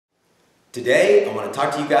Today, I want to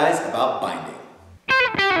talk to you guys about binding.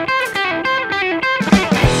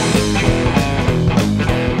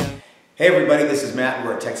 Hey everybody, this is Matt.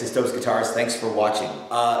 We're at Texas Dawgs Guitars. Thanks for watching.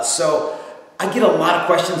 So I get a lot of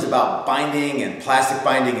questions about binding and plastic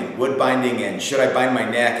binding and wood binding and should I bind my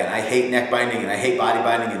neck, and I hate neck binding and I hate body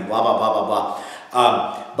binding and blah, blah, blah, blah, blah.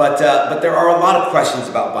 But there are a lot of questions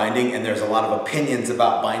about binding, and there's a lot of opinions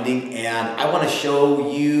about binding, and I want to show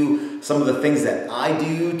you some of the things that I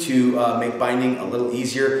do to make binding a little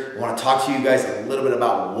easier. I want to talk to you guys a little bit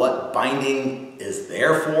about what binding is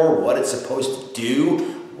there for, what it's supposed to do,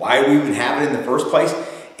 why we even have it in the first place,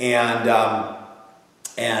 and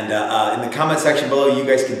in the comment section below, you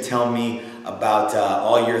guys can tell me about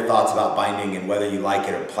all your thoughts about binding and whether you like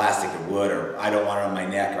it, or plastic or wood, or I don't want it on my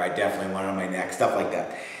neck, or I definitely want it on my neck, stuff like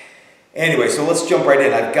that. Anyway, so let's jump right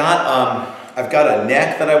in. I've got a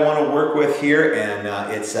neck that I want to work with here, and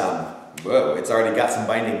it's already got some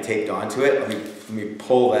binding taped onto it. Let me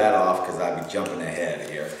pull that off because I'd be jumping ahead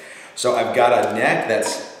here. So I've got a neck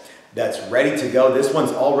that's ready to go. This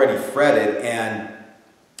one's already fretted, and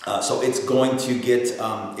so it's going to get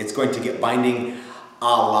binding a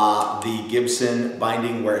la the Gibson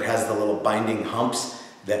binding, where it has the little binding humps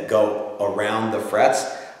that go around the frets,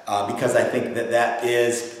 because I think that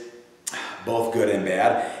is both good and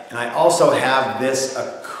bad. And I also have this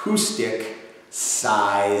acoustic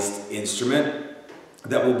sized instrument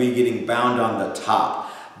that will be getting bound on the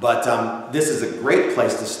top. But this is a great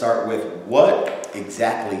place to start with what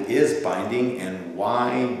exactly is binding and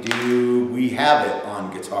why do we have it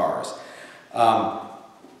on guitars.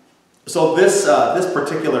 So this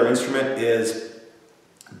particular instrument is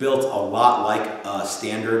built a lot like a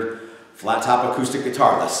standard flat top acoustic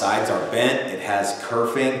guitar. The sides are bent, it has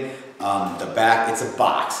kerfing, the back, it's a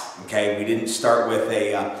box, okay? We didn't start with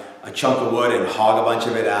a chunk of wood and hog a bunch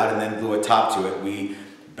of it out and then glue a top to it. We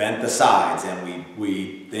bent the sides and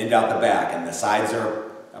we thinned out the back, and the sides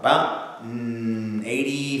are about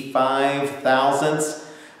 85 thousandths.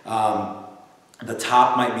 The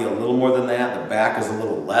top might be a little more than that. The back is a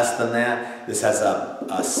little less than that. This has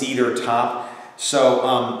a cedar top. So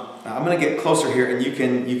I'm going to get closer here, and you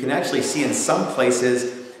can actually see in some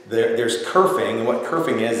places there's kerfing. And what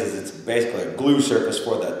kerfing is it's basically a glue surface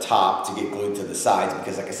for the top to get glued to the sides,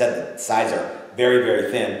 because like I said, the sides are very, very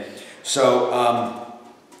thin. So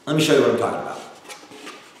let me show you what I'm talking about.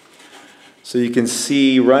 So you can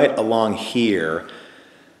see right along here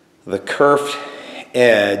the kerfed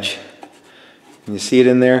edge. Can you see it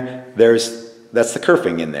in there? That's the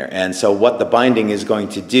kerfing in there. And so what the binding is going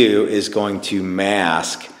to do is going to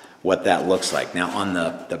mask what that looks like. Now on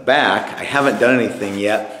the back, I haven't done anything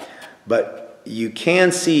yet, but you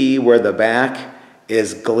can see where the back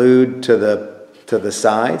is glued to the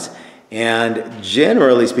sides. And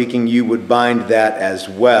generally speaking, you would bind that as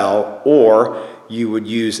well, or you would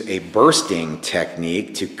use a bursting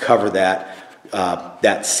technique to cover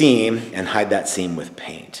that seam and hide that seam with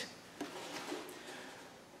paint.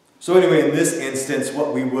 So anyway, in this instance,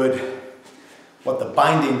 what the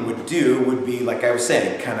binding would do would be, like I was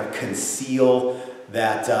saying, kind of conceal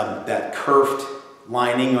that kerfed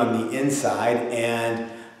lining on the inside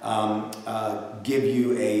and give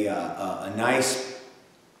you a nice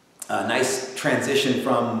transition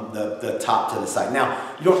from the top to the side. Now,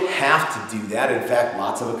 you don't have to do that. In fact,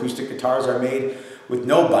 lots of acoustic guitars are made with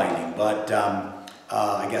no binding, but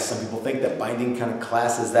I guess some people think that binding kind of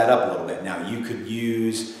classes that up a little bit. Now, you could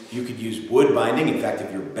use wood binding. In fact,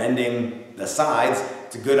 if you're bending the sides,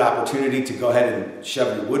 it's a good opportunity to go ahead and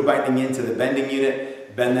shove your wood binding into the bending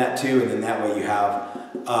unit, bend that too, and then that way you have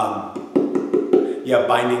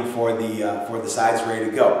binding for the sides ready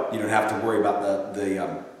to go. You don't have to worry about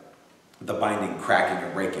the binding cracking or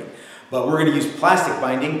breaking. But we're going to use plastic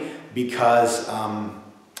binding because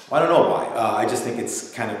I don't know why. I just think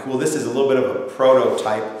it's kind of cool. This is a little bit of a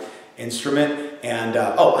prototype instrument, and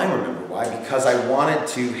oh, I remember why. Because I wanted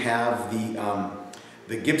to have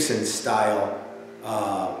the Gibson style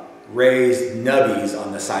raised nubbies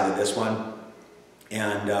on the side of this one,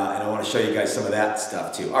 and I want to show you guys some of that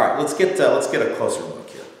stuff too. All right, let's get a closer look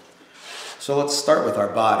here. So let's start with our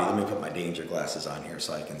body. Let me put my danger glasses on here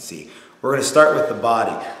so I can see. We're going to start with the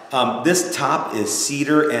body. This top is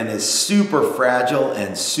cedar and is super fragile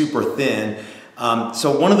and super thin.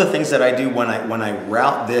 So one of the things that I do when I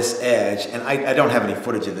route this edge, and I don't have any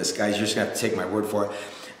footage of this, guys, you're just going to have to take my word for it.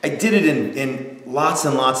 I did it in lots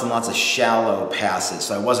and lots and lots of shallow passes,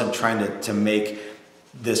 so I wasn't trying to make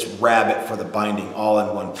this rabbit for the binding all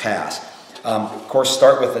in one pass. Of course,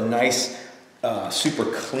 start with a nice, super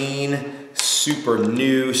clean, super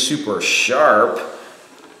new, super sharp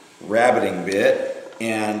rabbiting bit,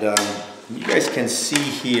 and You guys can see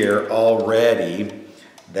here already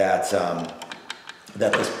that,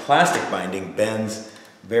 that this plastic binding bends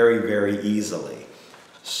very, very easily.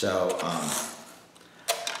 So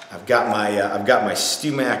I've got my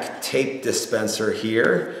Stumac tape dispenser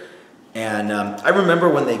here, and I remember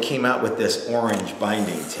when they came out with this orange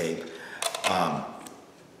binding tape.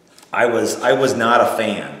 I was not a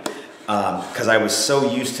fan because I was so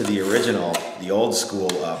used to the original, the old school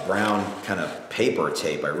brown kind of paper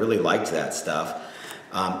tape. I really liked that stuff,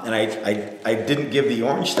 and I didn't give the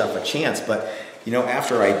orange stuff a chance. But you know,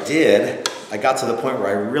 after I did, I got to the point where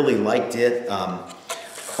I really liked it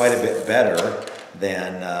quite a bit better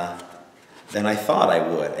than I thought I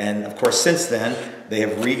would. And of course, since then they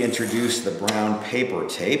have reintroduced the brown paper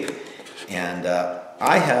tape, and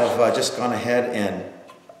I have just gone ahead and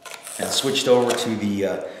switched over to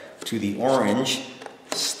the orange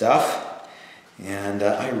stuff, and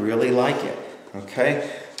I really like it. Okay,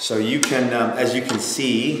 so you can, as you can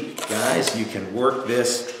see, guys, you can work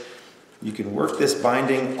this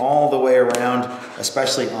binding all the way around,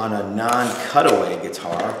 especially on a non-cutaway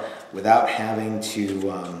guitar, without having to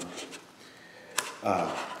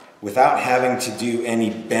do any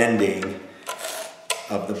bending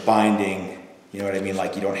of the binding. You know what I mean?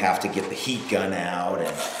 Like, you don't have to get the heat gun out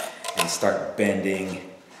and start bending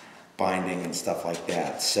binding and stuff like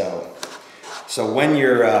that. So when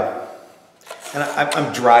you're, and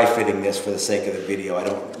I'm dry fitting this for the sake of the video. I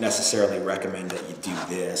don't necessarily recommend that you do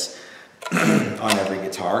this on every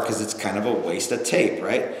guitar because it's kind of a waste of tape,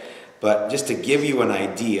 right? But just to give you an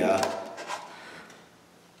idea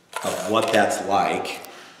of what that's like,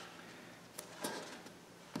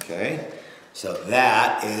 okay? So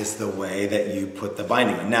that is the way that you put the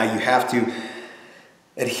binding on. Now you have to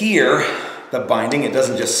adhere the binding. It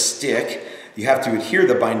doesn't just stick. You have to adhere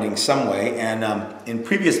the binding some way. And in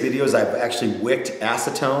previous videos, I've actually wicked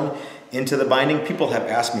acetone into the binding. People have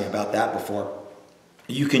asked me about that before.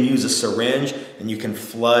 You can use a syringe and you can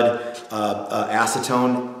flood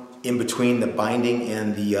acetone in between the binding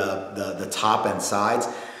and the top and sides.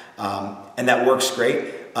 And that works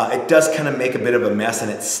great. It does kind of make a bit of a mess,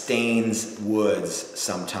 and it stains woods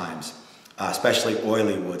sometimes, especially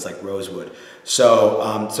oily woods like rosewood.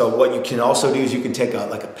 So, so what you can also do is you can take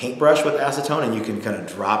like a paintbrush with acetone and you can kind of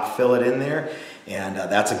drop fill it in there, and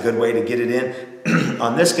that's a good way to get it in.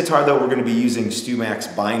 On this guitar though, we're going to be using Stumac's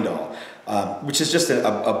Bindall, which is just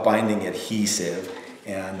a binding adhesive.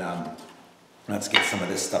 And let's get some of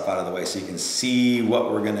this stuff out of the way so you can see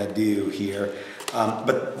what we're going to do here.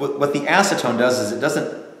 But what the acetone does is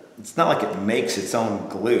it's not like it makes its own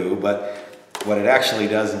glue, but what it actually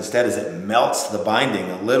does instead is it melts the binding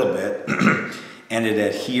a little bit and it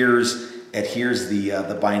adheres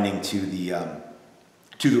the binding to the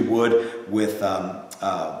wood with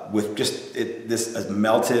just this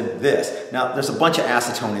melted this. Now there's a bunch of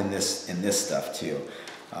acetone in this stuff too,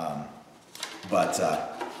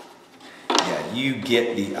 yeah, you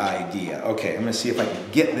get the idea. Okay, I'm gonna see if I can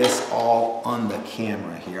get this all on the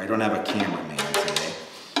camera here. I don't have a cameraman today.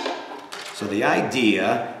 So the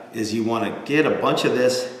idea is you want to get a bunch of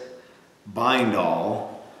this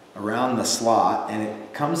Bindall around the slot, and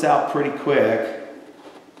it comes out pretty quick.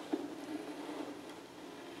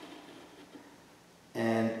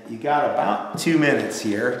 And you got about 2 minutes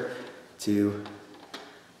here to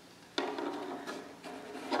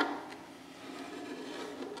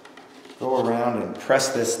go around and press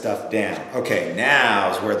this stuff down. Okay,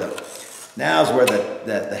 now's where the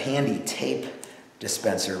handy tape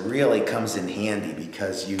dispenser really comes in handy,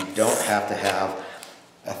 because you don't have to have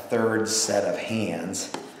a third set of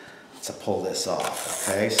hands to pull this off.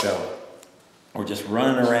 Okay, so we're just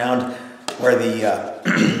running around where the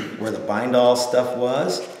where the Bindall stuff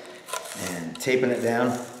was and taping it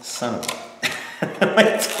down. Son of a my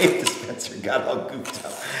tape dispenser got all goofed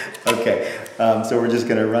up. Okay, so we're just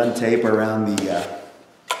gonna run tape around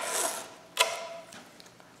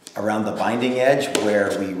the binding edge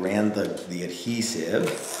where we ran the adhesive,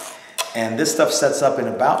 and this stuff sets up in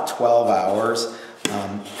about 12 hours.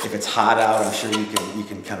 If it's hot out, I'm sure you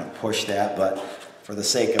can kind of push that, but for the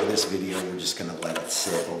sake of this video, we're just gonna let it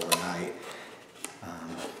sit overnight.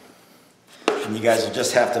 And you guys will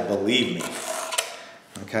just have to believe me.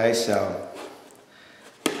 Okay, so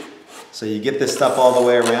you get this stuff all the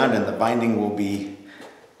way around, and the binding will be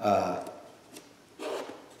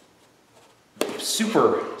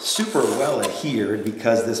super well adhered,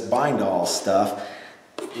 because this Bindall stuff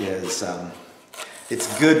is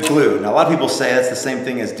it's good glue. Now a lot of people say that's the same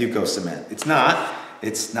thing as Duco cement. It's not.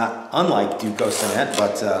 It's not unlike Duco cement,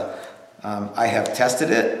 but I have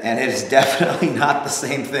tested it, and it is definitely not the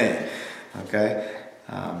same thing. Okay.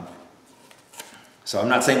 So I'm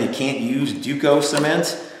not saying you can't use Duco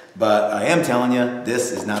cement, but I am telling you,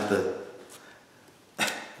 this is not the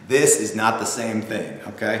same thing,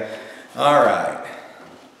 okay? All right.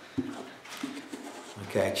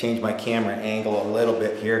 Okay, I changed my camera angle a little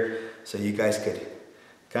bit here so you guys could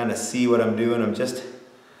kind of see what I'm doing. I'm just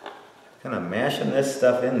kind of mashing this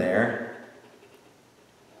stuff in there.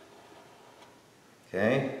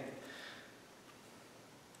 Okay.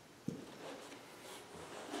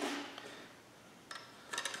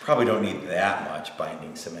 Probably don't need that much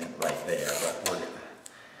binding cement right there, but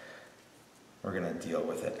we're gonna deal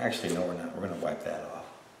with it. Actually, no, we're not. We're gonna wipe that off.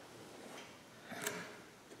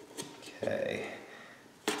 Okay.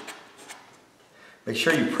 Make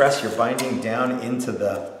sure you press your binding down into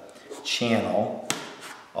the channel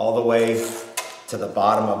all the way to the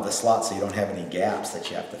bottom of the slot so you don't have any gaps that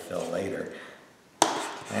you have to fill later.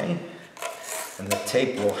 Okay. And the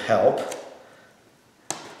tape will help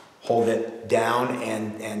hold it down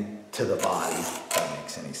and to the body, if that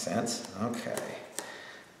makes any sense. Okay.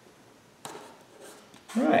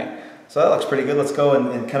 All right, so that looks pretty good. Let's go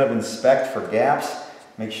and kind of inspect for gaps.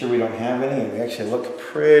 Make sure we don't have any, and we actually look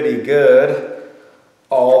pretty good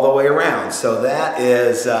all the way around. So that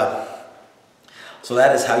is how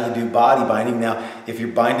you do body binding. Now, if you're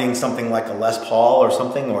binding something like a Les Paul or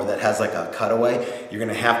something, or that has like a cutaway, you're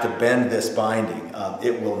going to have to bend this binding.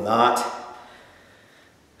 It will not.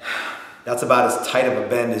 That's about as tight of a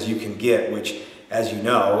bend as you can get, which, as you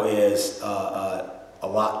know, is a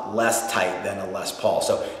lot less tight than a Les Paul.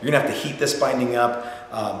 So you're going to have to heat this binding up.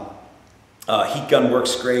 Heat gun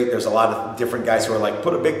works great. There's a lot of different guys who are like,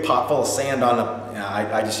 put a big pot full of sand on a,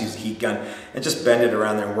 I just use a heat gun and just bend it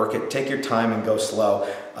around there and work it. Take your time and go slow,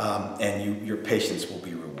 and your patience will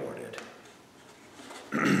be rewarded.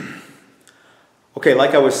 Okay,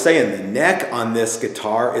 like I was saying, the neck on this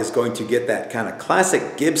guitar is going to get that kind of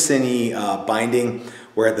classic Gibson-y binding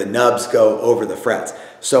where the nubs go over the frets.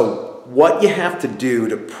 So what you have to do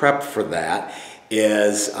to prep for that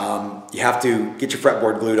is you have to get your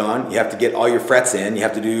fretboard glued on, you have to get all your frets in, you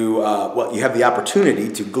have to do, you have the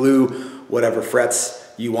opportunity to glue whatever frets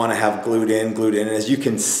you want to have glued in, and as you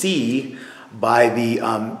can see by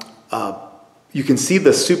the, you can see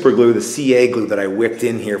the super glue, the CA glue that I whipped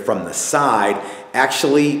in here from the side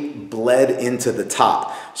actually bled into the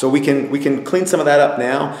top. So we can clean some of that up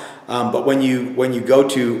now, but when you go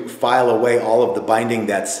to file away all of the binding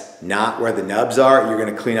that's not where the nubs are, you're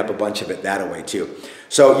going to clean up a bunch of it that way too.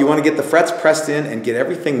 So you want to get the frets pressed in and get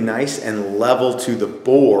everything nice and level to the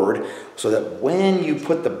board so that when you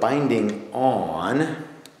put the binding on,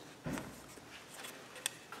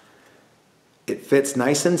 it fits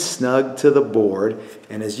nice and snug to the board.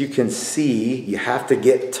 And as you can see, you have to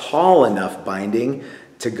get tall enough binding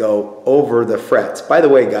to go over the frets. By the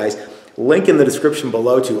way, guys, link in the description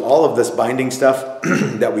below to all of this binding stuff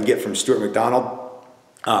that we get from Stuart McDonald.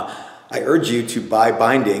 I urge you to buy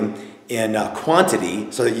binding in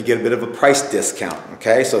quantity so that you get a bit of a price discount,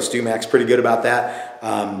 okay? So StuMac's pretty good about that.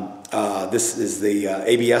 This is the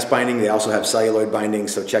ABS binding. They also have celluloid binding,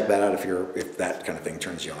 so check that out if that kind of thing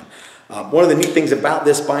turns you on. One of the neat things about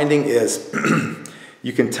this binding is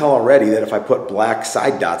you can tell already that if I put black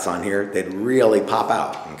side dots on here, they'd really pop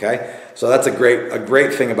out, okay? So that's a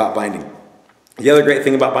great thing about binding. The other great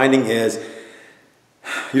thing about binding is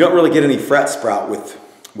you don't really get any fret sprout with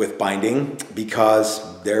binding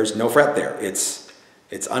because there's no fret there. It's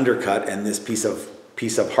undercut, and this piece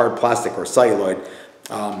of hard plastic or celluloid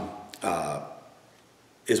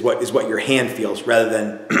is what your hand feels rather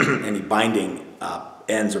than any binding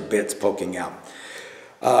ends or bits poking out.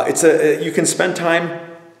 You can spend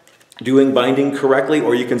time doing binding correctly,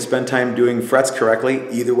 or you can spend time doing frets correctly.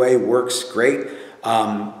 Either way works great.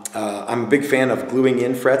 I'm a big fan of gluing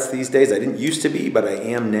in frets these days. I didn't used to be, but I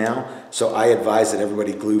am now. So I advise that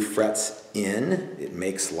everybody glue frets in. It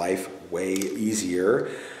makes life way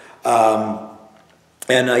easier. Yeah,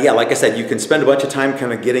 like I said, you can spend a bunch of time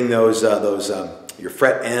kind of getting your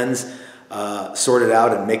fret ends sorted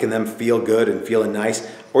out and making them feel good and feeling nice.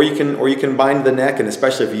 Or you can bind the neck, and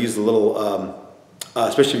especially if you use the little,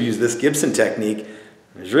 especially if you use this Gibson technique,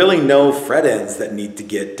 there's really no fret ends that need to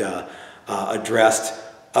get addressed,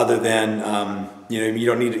 other than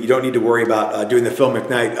you don't need to worry about doing the Phil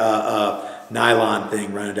McKnight nylon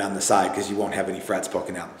thing running down the side, because you won't have any frets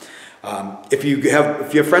poking out. If you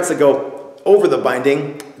have frets that go over the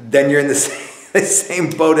binding, then you're in the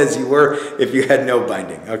same boat as you were if you had no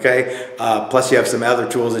binding. Okay. Plus you have some other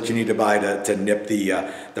tools that you need to buy to nip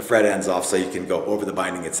the fret ends off so you can go over the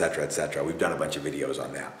binding, etc., etc. We've done a bunch of videos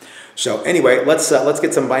on that. So anyway, let's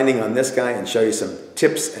get some binding on this guy and show you some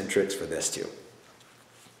tips and tricks for this too.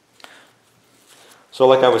 So So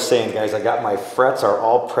like I was saying, guys, I got my frets are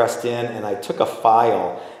all pressed in, and I took a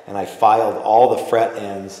file and I filed all the fret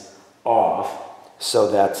ends off so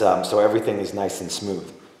that so everything is nice and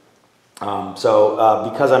smooth.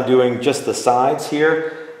 Because I'm doing just the sides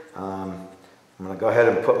here, I'm going to go ahead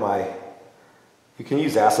and put my, you can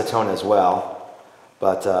use acetone as well,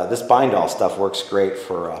 but this bind-all stuff works great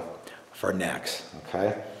for necks,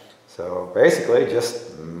 okay? So basically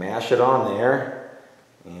just mash it on there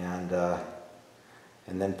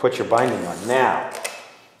and then put your binding on. Now,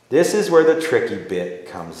 this is where the tricky bit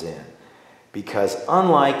comes in, because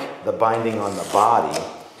unlike the binding on the body,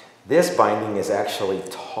 this binding is actually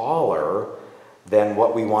taller than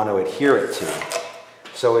what we want to adhere it to.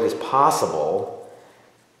 So it is possible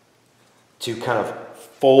to kind of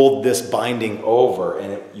fold this binding over,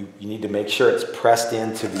 and you need to make sure it's pressed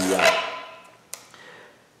into the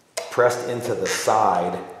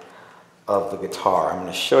side of the guitar. I'm going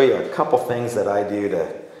to show you a couple things that I do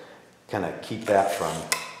to kind of keep that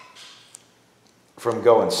from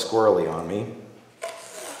going squirrely on me.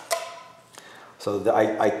 So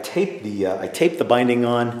I tape the binding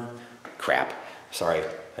on. Crap, sorry,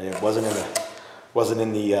 it wasn't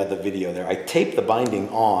in the video there. I tape the binding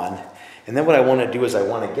on, and then what I want to do is I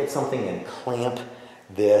want to get something and clamp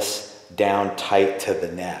this down tight to the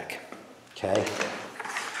neck. Okay.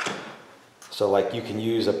 So like you can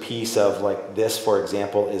use a piece of, like this for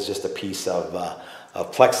example is just a piece of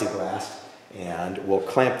plexiglass, and we'll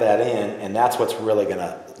clamp that in, and that's what's really going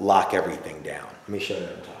to lock everything down. Let me show you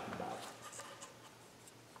what I'm talking about.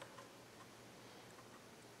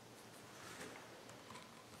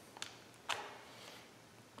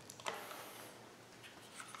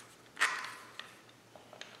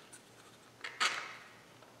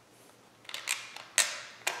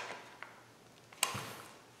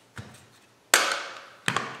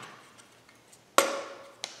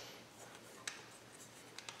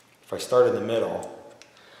 If I start in the middle,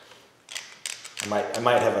 I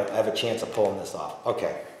might have a chance of pulling this off.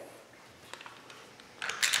 Okay.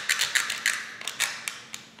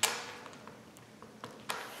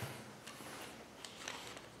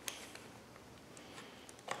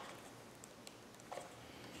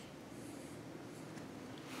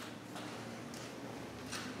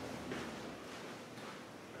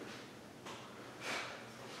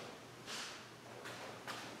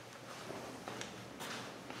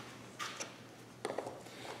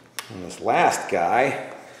 And this last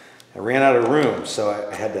guy, I ran out of room, so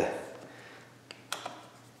I had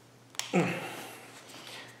to...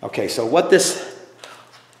 Okay, so what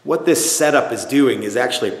this setup is doing is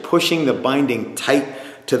actually pushing the binding tight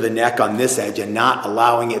to the neck on this edge and not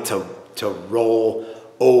allowing it to roll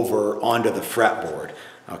over onto the fretboard,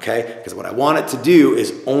 okay? Because what I want it to do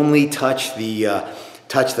is only touch the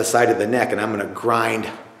side of the neck, and I'm going to grind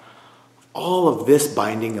all of this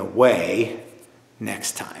binding away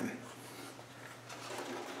next time.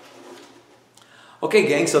 Okay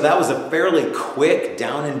gang, so that was a fairly quick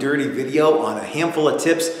down and dirty video on a handful of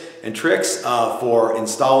tips and tricks for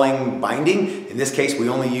installing binding. In this case, we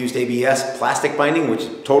only used ABS plastic binding, which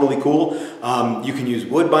is totally cool. You can use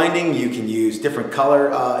wood binding, you can use different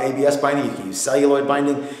color ABS binding, you can use celluloid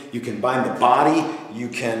binding, you can bind the body, you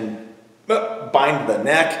can bind the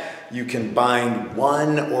neck, you can bind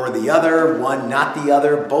one or the other, one not the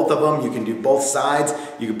other, both of them. You can do both sides.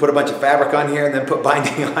 You can put a bunch of fabric on here and then put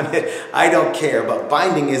binding on it. I don't care, but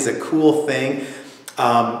binding is a cool thing.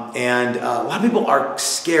 And a lot of people are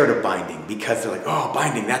scared of binding because they're like, oh,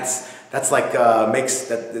 binding, that's like,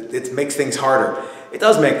 it makes things harder. It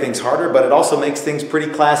does make things harder, but it also makes things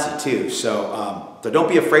pretty classy too. So, so don't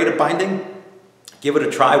be afraid of binding. Give it a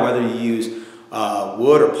try, whether you use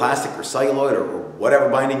wood or plastic or celluloid or whatever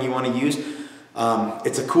binding you want to use.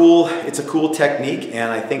 It's a cool technique,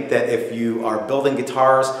 and I think that if you are building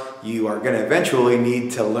guitars, you are going to eventually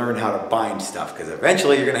need to learn how to bind stuff, because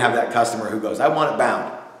eventually you're going to have that customer who goes, I want it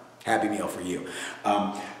bound. Happy meal for you.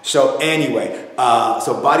 So anyway,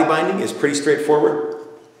 so body binding is pretty straightforward.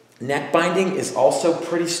 Neck binding is also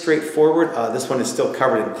pretty straightforward. This one is still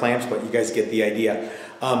covered in clamps, but you guys get the idea.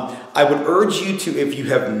 I would urge you to, if you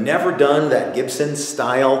have never done that Gibson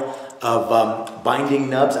style of binding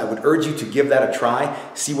nubs, I would urge you to give that a try,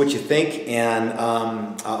 see what you think, and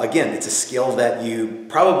again, it's a skill that you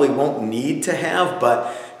probably won't need to have,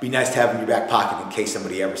 but be nice to have in your back pocket in case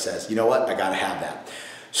somebody ever says, you know what, I gotta have that.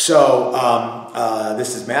 So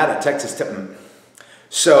this is Matt at Texas Tip.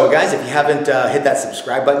 So guys, if you haven't hit that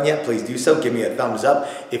subscribe button yet, please do so. Give me a thumbs up.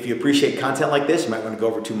 If you appreciate content like this, you might want to go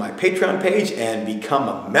over to my Patreon page and become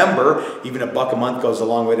a member. Even $1 a month goes a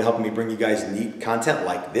long way to helping me bring you guys neat content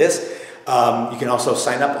like this. You can also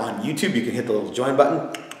sign up on YouTube. You can hit the little join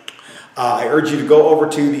button. I urge you to go over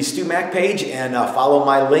to the StewMac page and follow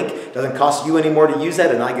my link. It doesn't cost you any more to use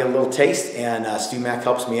that, and I get a little taste, and StewMac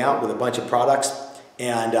helps me out with a bunch of products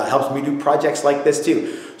and helps me do projects like this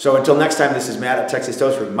too. So until next time, this is Matt at Texas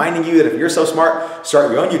Toast reminding you that if you're so smart, start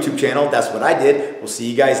your own YouTube channel. That's what I did. We'll see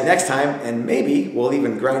you guys next time, and maybe we'll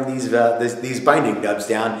even grind these binding nubs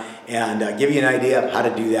down and give you an idea of how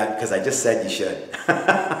to do that, because I just said you should.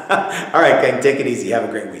 All right, gang, take it easy. Have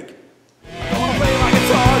a great week.